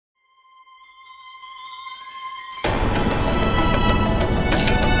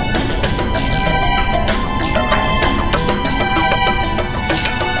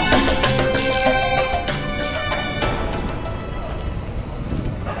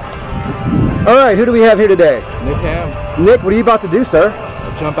All right, who do we have here today? Nick Ham. Nick, what are you about to do, sir?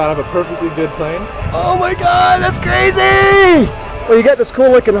 I'll jump out of a perfectly good plane. Oh my God, that's crazy! Well, you got this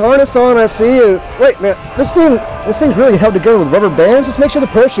cool looking harness on, I see. Wait, man, this thing's really held together with rubber bands. Just make sure the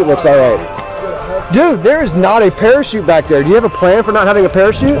parachute looks all right. Dude, there is not a parachute back there. Do you have a plan for not having a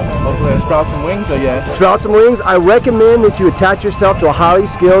parachute? Hopefully I sprout some wings, I guess. Sprout some wings. I recommend that you attach yourself to a highly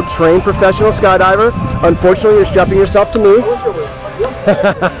skilled, trained professional skydiver. Unfortunately, you're strapping yourself to me.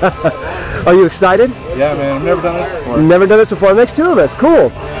 Are you excited? Yeah, man, I've never done this before. Never done this before. It makes two of us.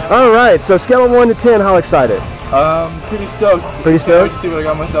 Cool. All right, so scale of 1 to 10, how excited? Pretty stoked. Pretty stoked? To see what I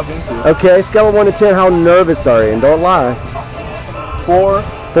got myself into. Okay, scale of 1 to 10, how nervous are you? And don't lie. 4.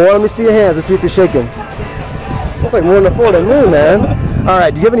 4, let me see your hands. Let's see if you're shaking. Looks like more than a 4 to me, man. All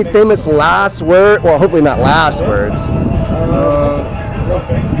right, do you have any famous last word? Well, hopefully not last words.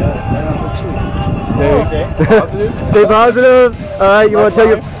 Stay positive. Stay positive. All right, you want to tell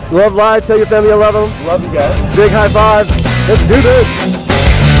your love live, tell your family you love them. Love you guys. Big high five. Let's do this.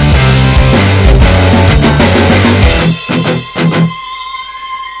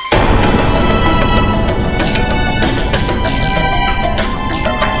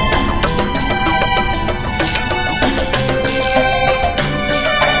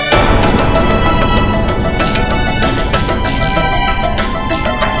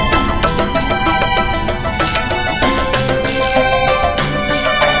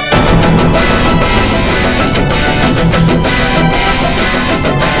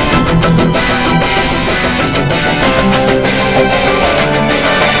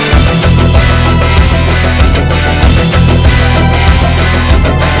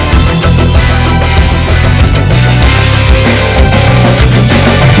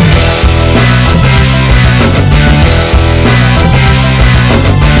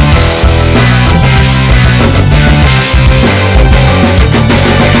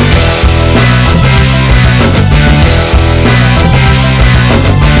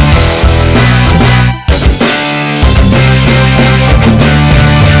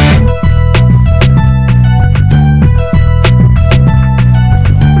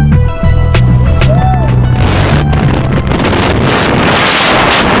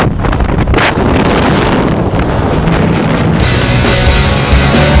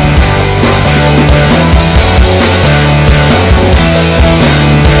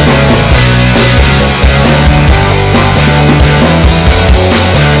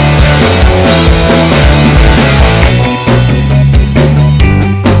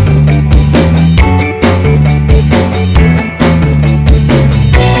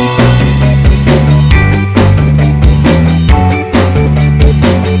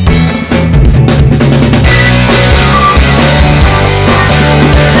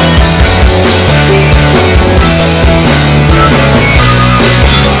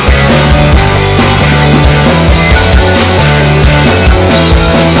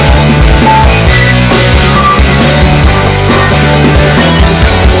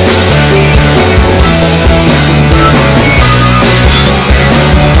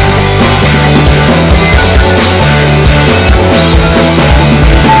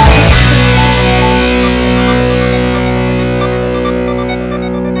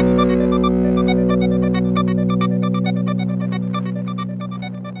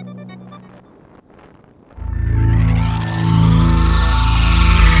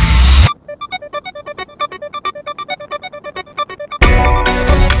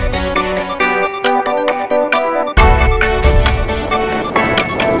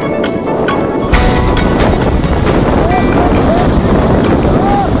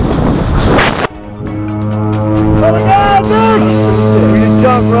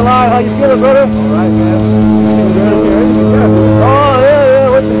 How you feeling, brother? All right, man. Oh, yeah.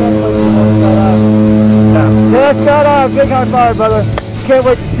 What's the next one? Yeah, skydive. Big high five, brother. Can't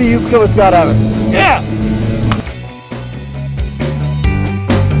wait to see you kill a skydiver. Yeah.